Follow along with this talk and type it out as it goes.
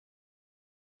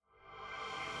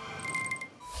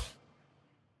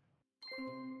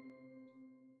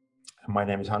My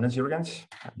name is Hannes Jürgens,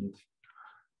 and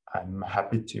I'm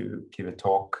happy to give a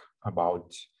talk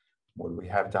about what we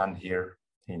have done here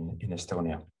in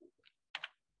Estonia.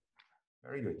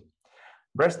 Very good.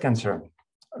 Breast cancer,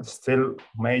 still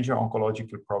major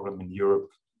oncological problem in Europe,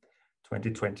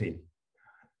 2020,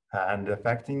 and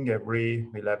affecting every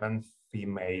 11th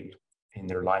female in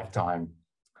their lifetime,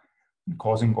 and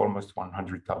causing almost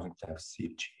 100,000 deaths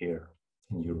each year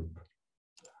in Europe.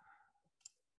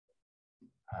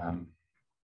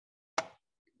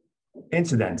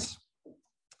 Incidence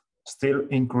still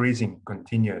increasing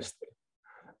continuously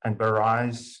and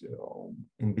varies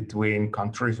in between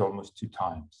countries almost 2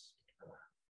 times,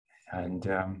 and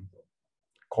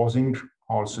causing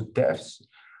also deaths.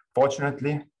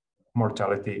 Fortunately,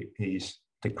 mortality is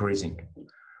decreasing.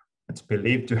 It's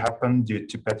believed to happen due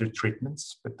to better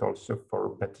treatments, but also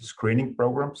for better screening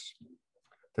programs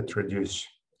that reduce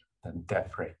the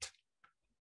death rate.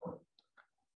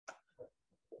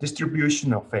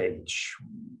 Distribution of age.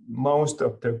 Most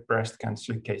of the breast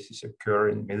cancer cases occur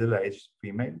in middle-aged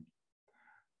female,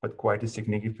 but quite a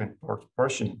significant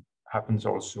portion happens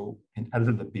also in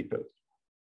elderly people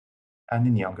and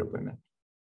in younger women.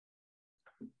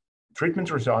 Treatment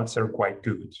results are quite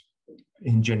good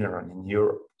in general in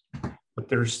Europe, but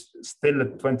there's still a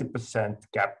 20%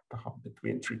 gap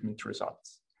between treatment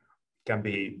results. Can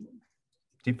be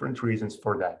different reasons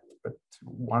for that, but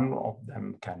one of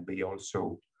them can be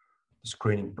also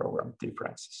screening program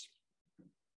differences.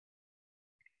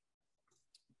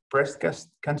 Breast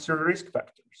cancer risk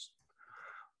factors.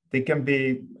 They can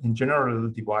be in general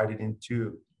divided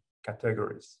into 2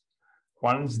 categories.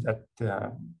 Ones that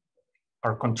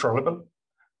are controllable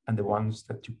and the ones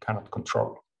that you cannot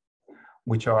control,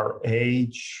 which are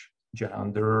age,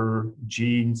 gender,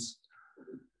 genes.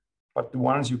 But the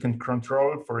ones you can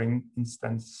control, for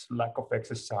instance, lack of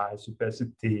exercise,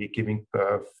 obesity, giving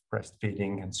birth,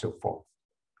 breastfeeding, and so forth.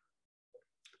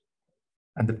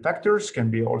 And the factors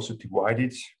can be also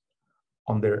divided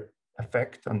on their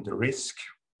effect on the risk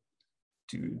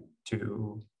to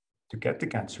get the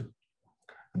cancer.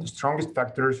 And the strongest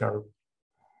factors are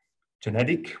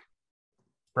genetic,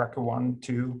 BRCA1,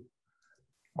 2,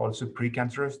 also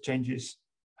precancerous changes,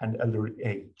 and elderly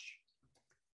age.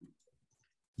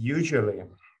 Usually,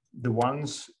 the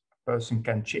ones a person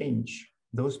can change,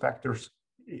 those factors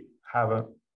have a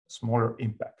smaller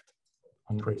impact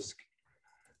on risk.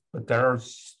 But there are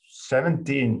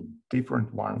 17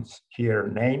 different ones here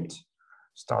named,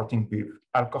 starting with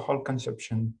alcohol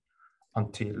consumption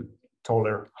until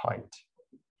taller height.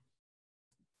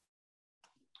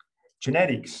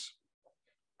 Genetics,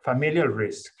 familial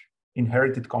risk,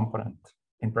 inherited component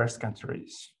in breast cancer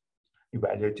is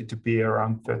evaluated to be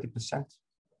around 30%.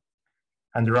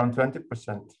 And around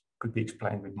 20% could be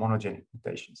explained with monogenic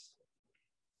mutations.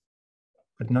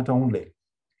 But not only.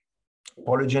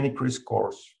 Polygenic risk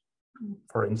scores,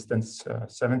 for instance,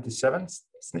 77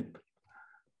 SNP,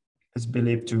 is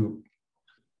believed to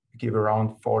give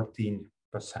around 14%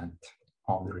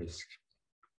 of the risk.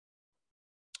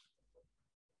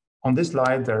 On this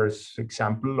slide, there is an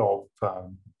example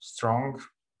of strong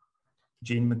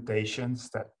gene mutations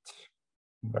that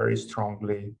very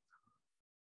strongly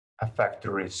affect the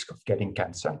risk of getting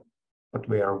cancer, but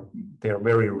they are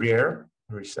very rare,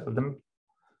 very seldom.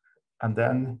 And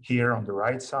then here on the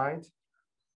right side,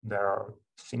 there are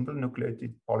single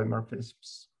nucleotide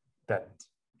polymorphisms that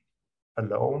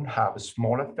alone have a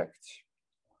small effect,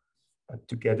 but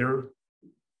together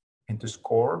into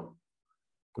score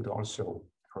could also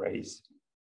raise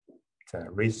the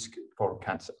risk for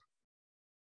cancer.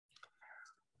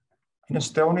 In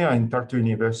Estonia, in Tartu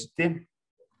University,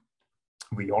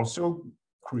 we also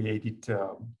created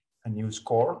a new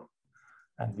score,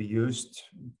 and we used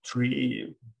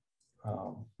 3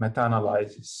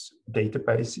 meta-analysis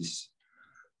databases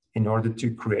in order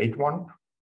to create one.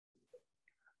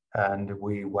 And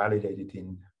we validated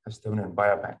in Estonian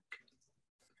Biobank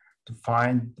to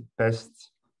find the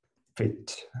best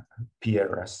fit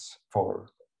PRS for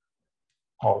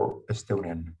our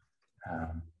Estonian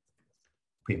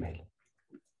female.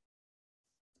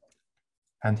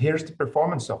 And here's the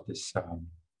performance of this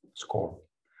score.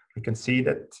 We can see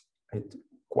that it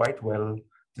quite well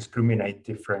discriminates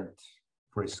different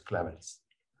risk levels.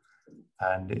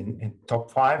 And in top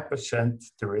 5%,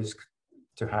 the risk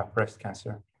to have breast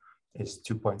cancer is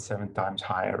 2.7 times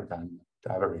higher than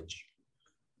the average.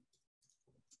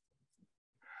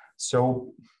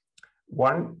 So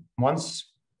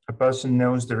once a person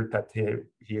knows that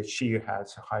he or she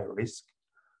has a high risk,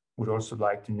 would also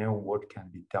like to know what can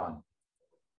be done.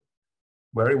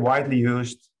 Very widely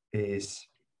used is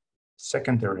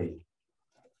secondary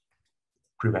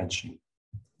prevention.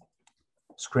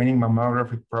 Screening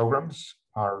mammography programs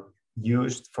are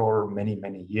used for many,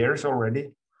 many years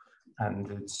already,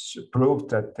 and it's proved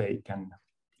that they can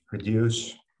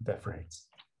reduce death rates.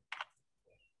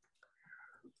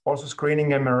 Also, screening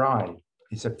MRI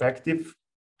is effective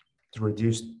to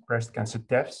reduce breast cancer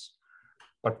deaths,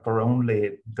 but for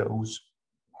only those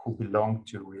who belong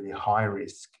to really high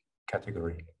risk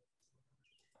category.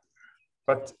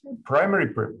 But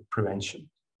primary prevention,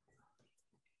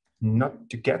 not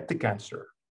to get the cancer,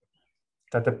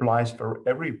 that applies for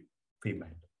every female,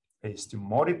 is to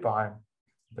modify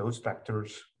those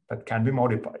factors that can be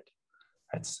modified.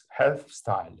 It's health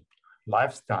style,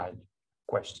 lifestyle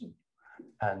question.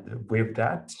 And with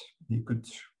that, you could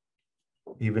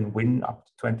even win up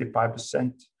to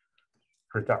 25%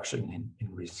 reduction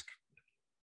in risk.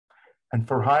 And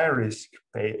for higher risk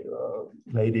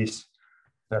ladies,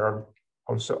 there are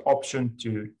also options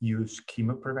to use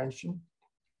chemo prevention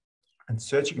and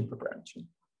surgical prevention,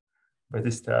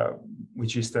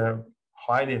 which is the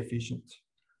highly efficient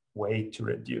way to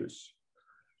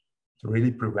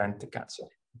really prevent the cancer.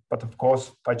 But of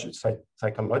course,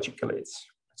 psychologically, it's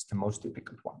the most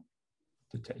difficult one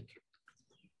to take.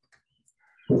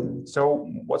 So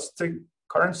what's the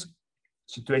current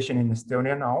situation in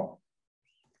Estonia now?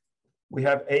 We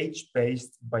have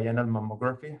age-based biennial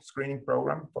mammography screening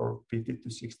program for 50 to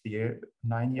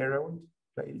 69-year-old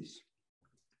ladies.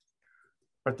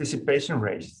 Participation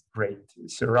rate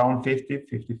is around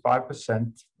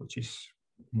 50–55%, which is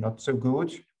not so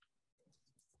good.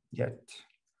 Yet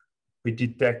we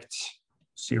detect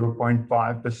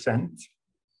 0.5%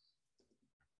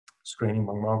 screening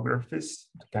mammographies,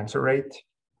 the cancer rate,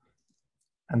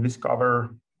 and we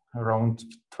cover around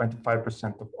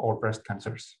 25% of all breast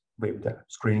cancers with the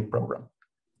screening program.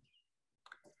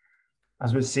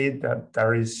 As we see that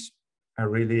there is a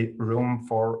really room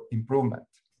for improvement.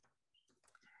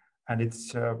 And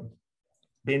it's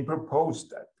been proposed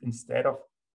that instead of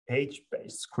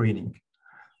age-based screening,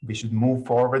 we should move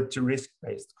forward to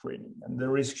risk-based screening, and the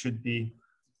risk should be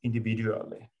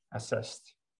individually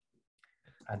assessed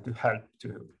and to help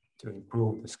to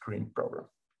improve the screening program.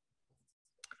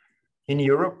 In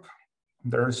Europe,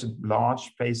 there is a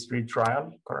large phase 3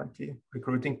 trial currently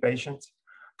recruiting patients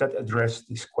that address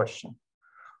this question.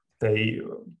 They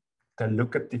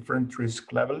look at different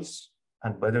risk levels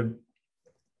and whether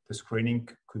the screening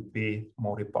could be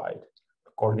modified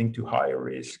according to higher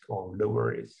risk or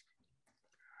lower risk.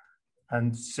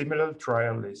 And similar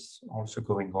trial is also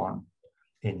going on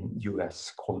in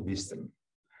US called Wisdom.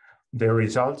 Their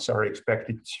results are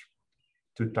expected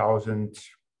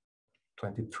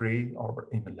 2023 or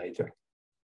even later.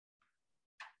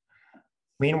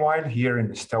 Meanwhile, here in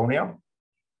Estonia,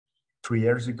 3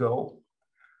 years ago,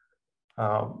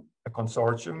 a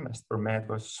consortium, ESPERMED,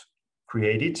 was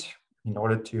created in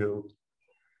order to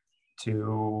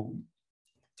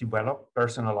develop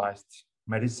personalized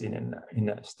medicine in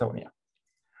Estonia.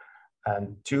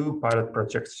 And 2 pilot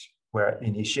projects were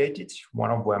initiated.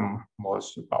 One of them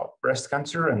was about breast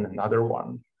cancer and another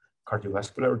one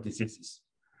cardiovascular diseases.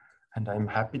 And I'm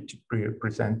happy to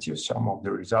present you some of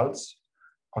the results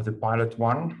of the pilot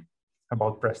one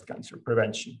about breast cancer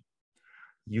prevention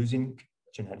using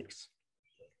genetics.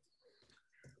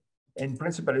 In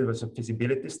principle, it was a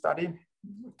feasibility study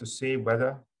to see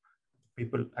whether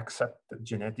people accept the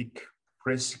genetic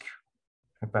risk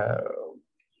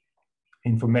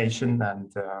information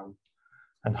and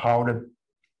how the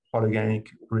polygenic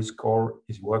risk score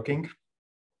is working.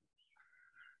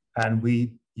 And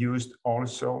we used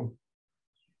also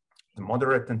the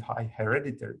moderate and high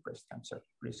hereditary breast cancer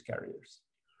risk carriers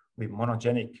with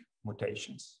monogenic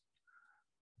mutations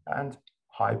and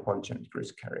high polygenic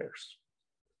risk carriers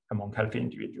among healthy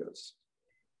individuals.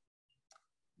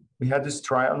 We had this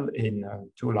trial in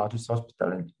 2 largest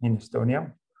hospitals in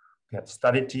Estonia. We had a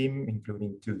study team,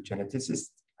 including 2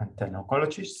 geneticists and 10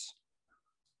 oncologists,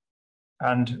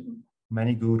 and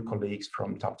many good colleagues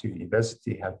from Tartu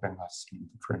University helping us in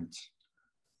different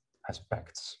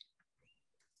aspects.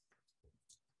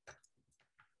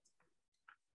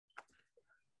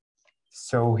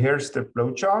 So here's the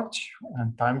flowchart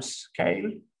and time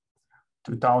scale.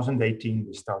 2018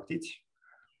 we started.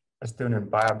 Estonian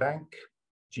Biobank,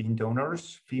 gene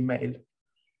donors, female.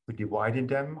 We divided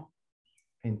them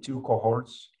in 2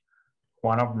 cohorts.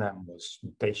 One of them was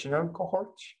mutational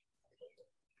cohort.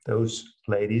 Those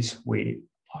ladies we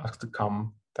asked to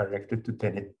come directly to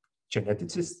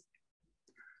geneticists.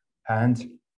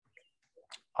 And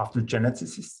after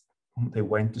geneticists, they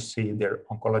went to see their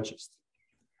oncologist.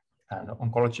 And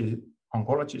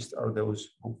oncologists are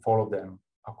those who follow them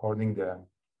according to the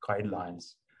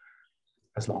guidelines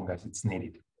as long as it's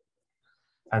needed.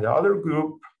 And the other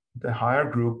group, the higher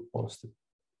group, was the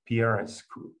PRS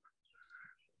group,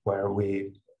 where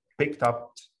we picked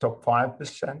up top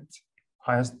 5%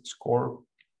 highest score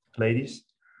ladies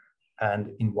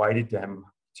and invited them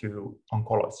to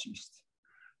oncologists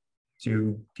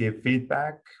to give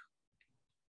feedback,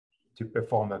 to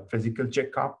perform a physical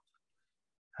checkup,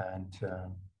 and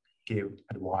give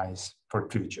advice for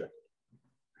future.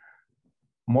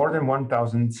 More than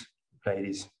 1,000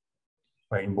 ladies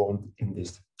were involved in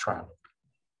this trial.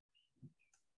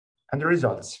 And the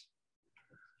results.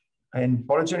 In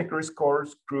polygenic risk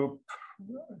scores group,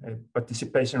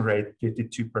 participation rate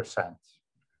 52%,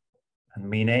 and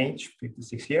mean age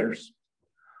 56 years.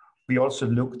 We also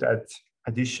looked at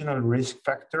additional risk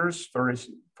factors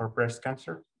for breast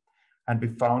cancer, and we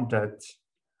found that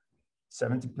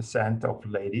 70% of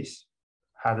ladies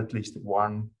had at least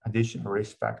one additional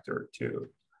risk factor to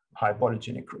high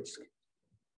polygenic risk.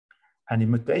 And in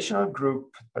mutational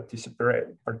group,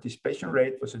 participation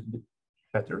rate was a bit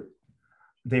better.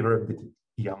 They were a bit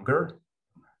younger,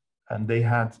 and they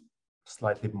had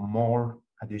slightly more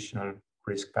additional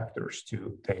risk factors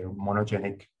to their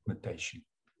monogenic mutation.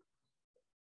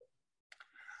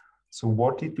 So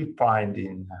what did we find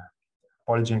in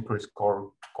polygenic risk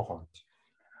cohort?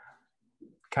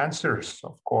 Cancers,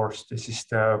 of course, this is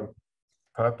the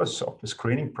purpose of the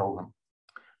screening program.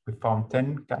 We found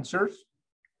 10 cancers,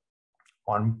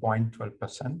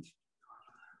 1.12%.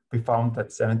 We found that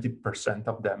 70%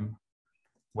 of them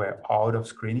were out of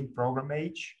screening program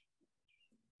age.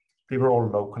 They were all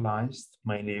localized,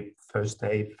 mainly first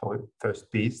A for first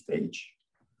B stage.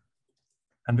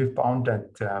 And we found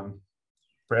that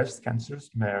breast cancers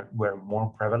were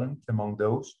more prevalent among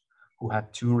those who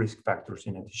had two risk factors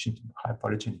in addition to high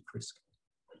polygenic risk.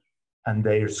 And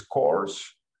their scores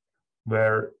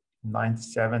were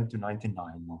 97 to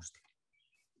 99 mostly.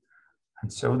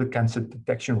 And so the cancer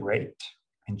detection rate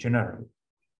in general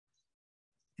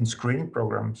in screening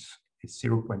programs is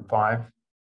 0.5.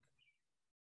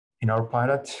 In our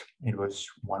pilot, it was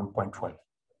 1.12,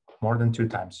 more than 2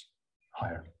 times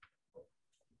higher.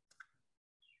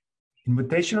 In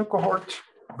mutational cohort,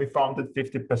 we found that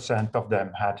 50% of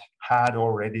them had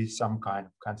already some kind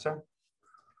of cancer.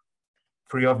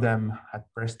 3 of them had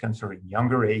breast cancer in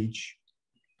younger age.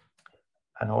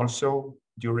 And also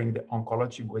during the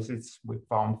oncology visits, we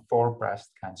found 4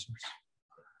 breast cancers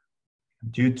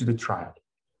due to the trial.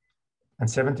 And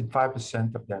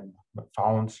 75% of them were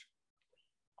found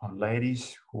on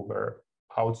ladies who were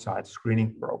outside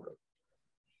screening program,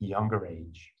 younger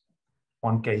age.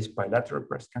 1 case bilateral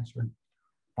breast cancer,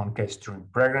 1 case during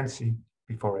pregnancy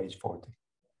before age 40.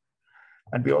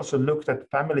 And we also looked at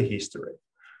family history.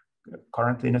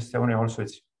 Currently in Estonia also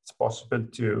it's possible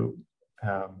to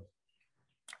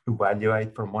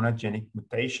evaluate for monogenic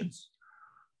mutations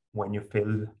when you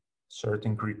fill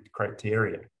certain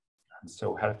criteria. And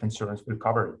so health insurance will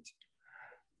cover it.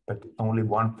 But only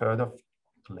 1/3 of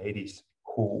ladies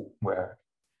who were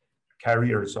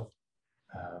carriers of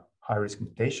high-risk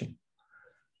mutation,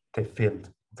 they filled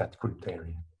that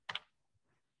criteria.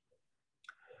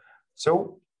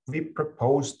 So we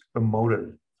proposed a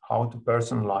model how to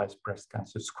personalize breast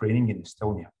cancer screening in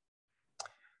Estonia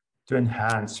to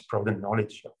enhance broader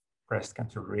knowledge of breast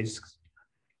cancer risks,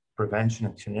 prevention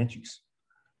and genetics,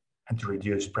 and to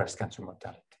reduce breast cancer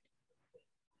mortality.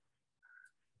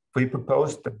 We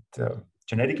proposed that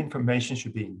genetic information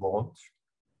should be involved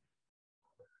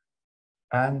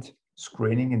and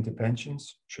screening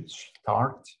interventions should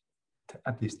start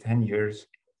at least 10 years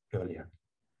earlier.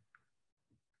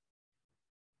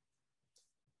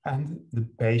 And the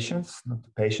patients, not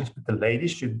the patients, but the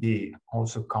ladies should be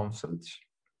also counseled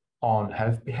on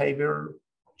health behavior,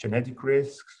 genetic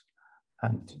risks,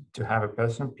 and to have a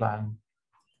personal plan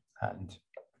and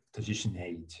decision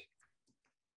aid.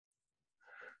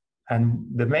 And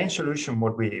the main solution,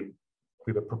 what we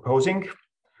were proposing,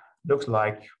 looks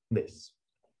like this.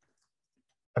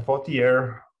 A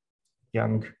 40-year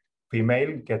young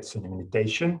female gets an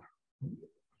invitation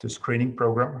to screening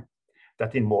program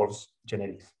that involves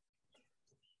genetics.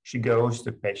 She goes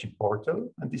to the patient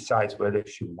portal and decides whether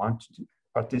she wants to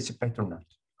participate or not.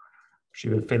 She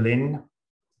will fill in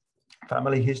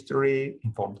family history,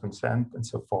 informed consent, and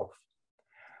so forth.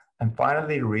 And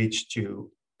finally reach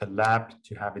to the lab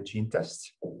to have a gene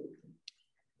test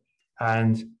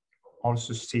and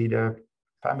also see the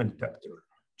family doctor,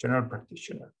 general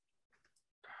practitioner.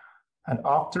 And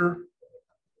after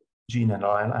gene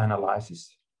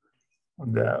analysis,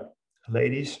 the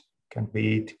ladies can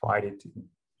be divided in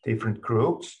different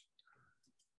groups.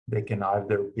 They can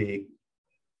either be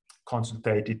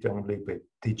consulted only with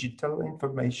digital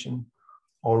information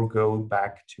or go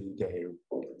back to their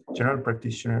general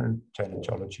practitioner,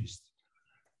 gynecologist.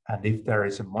 And if there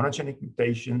is a monogenic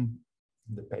mutation,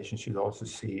 the patient should also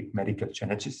see medical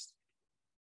geneticists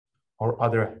or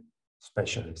other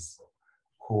specialists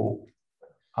who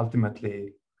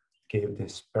ultimately gave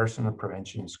this personal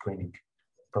prevention screening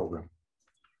program.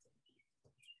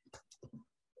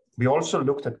 We also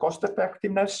looked at cost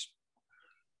effectiveness,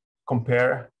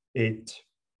 compare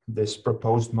this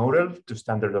proposed model to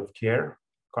standard of care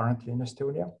currently in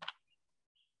Estonia.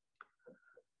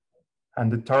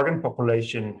 And the target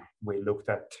population we looked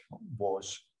at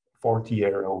was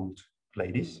 40-year-old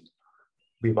ladies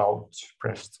without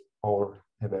breast or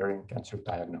ovarian cancer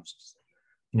diagnosis.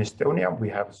 In Estonia, we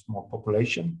have a small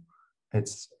population.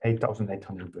 It's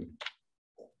 8,800 women.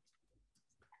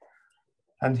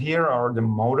 And here are the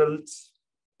modeled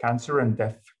cancer and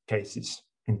death cases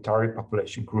in target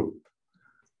population group.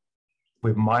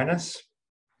 With minus,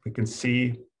 we can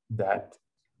see that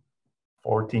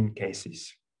 14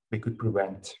 cases we could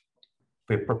prevent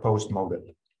with proposed model.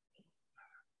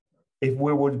 If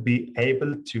we would be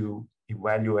able to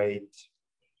evaluate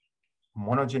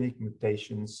monogenic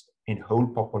mutations in whole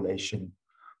population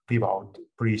without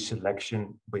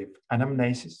pre-selection with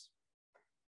anamnesis,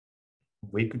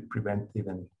 we could prevent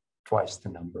even twice the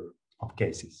number of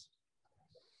cases.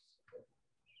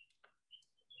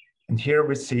 And here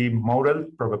we see model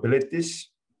probabilities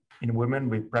in women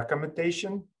with BRCA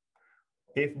mutation.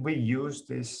 If we use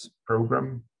this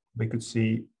program, we could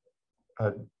see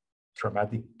a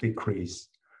dramatic decrease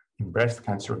in breast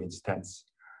cancer incidence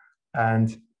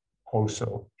and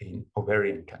also in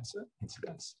ovarian cancer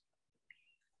incidence.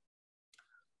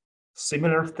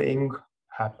 Similar thing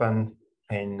happened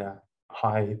in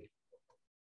high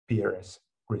PRS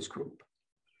risk group.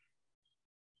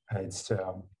 It's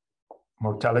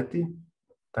mortality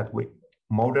that we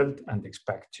modeled and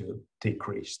expect to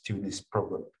decrease to this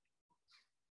program.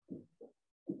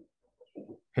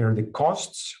 Here are the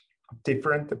costs of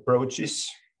different approaches.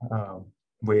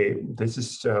 This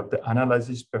is the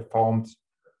analysis performed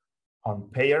on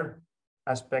payer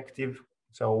perspective.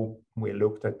 So we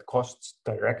looked at costs,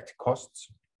 direct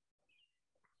costs,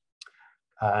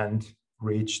 and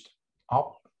reached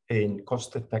up in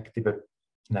cost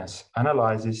effectiveness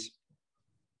analysis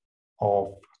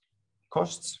of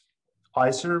costs.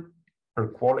 ICER per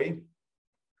quality,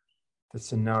 the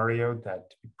scenario that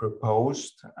we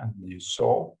proposed and you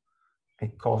saw,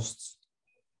 it costs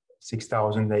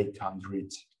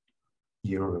 6,800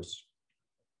 euros.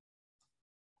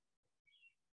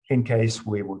 In case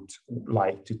we would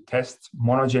like to test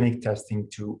monogenic testing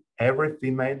to every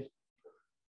female,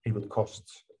 it would cost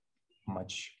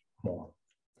much more.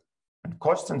 And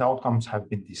costs and outcomes have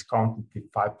been discounted with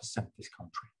 5%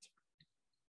 discount rate.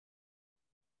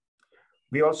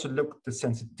 We also looked at the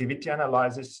sensitivity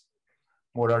analysis.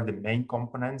 What are the main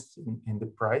components in the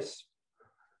price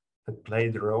that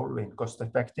played a role in cost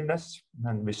effectiveness?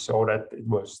 And we saw that it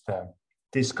was the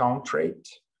discount rate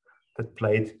that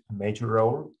played a major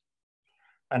role,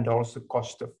 and also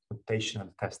cost of mutational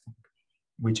testing,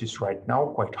 which is right now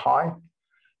quite high.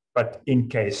 But in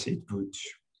case it would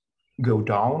go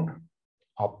down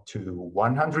up to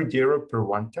 100 euro per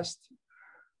one test,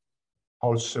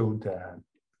 also the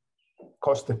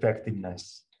cost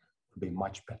effectiveness will be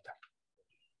much better.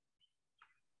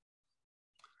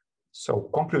 So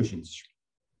conclusions.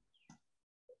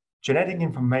 Genetic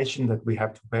information that we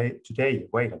have today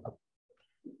available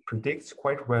predicts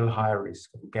quite well higher risk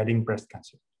of getting breast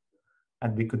cancer.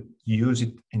 And we could use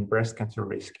it in breast cancer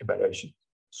risk evaluation,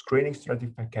 screening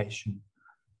stratification,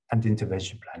 and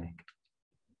intervention planning.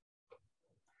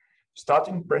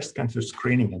 Starting breast cancer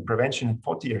screening and prevention at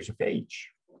 40 years of age,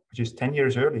 which is 10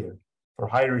 years earlier for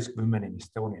high-risk women in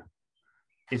Estonia,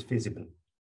 is feasible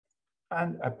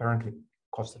and apparently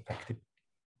cost-effective.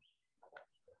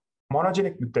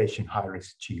 Monogenic mutation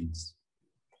high-risk genes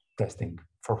testing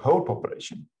for whole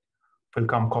population will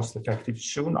come cost-effective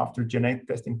soon after genetic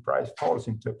testing price falls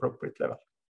into appropriate level.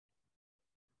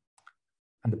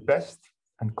 And the best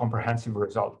and comprehensive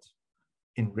result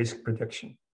in risk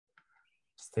prediction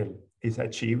still is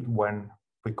achieved when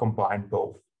we combine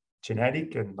both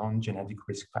genetic and non-genetic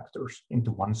risk factors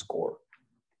into one score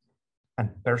and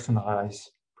personalize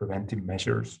preventive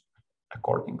measures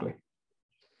accordingly.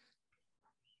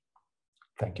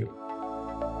 Thank you.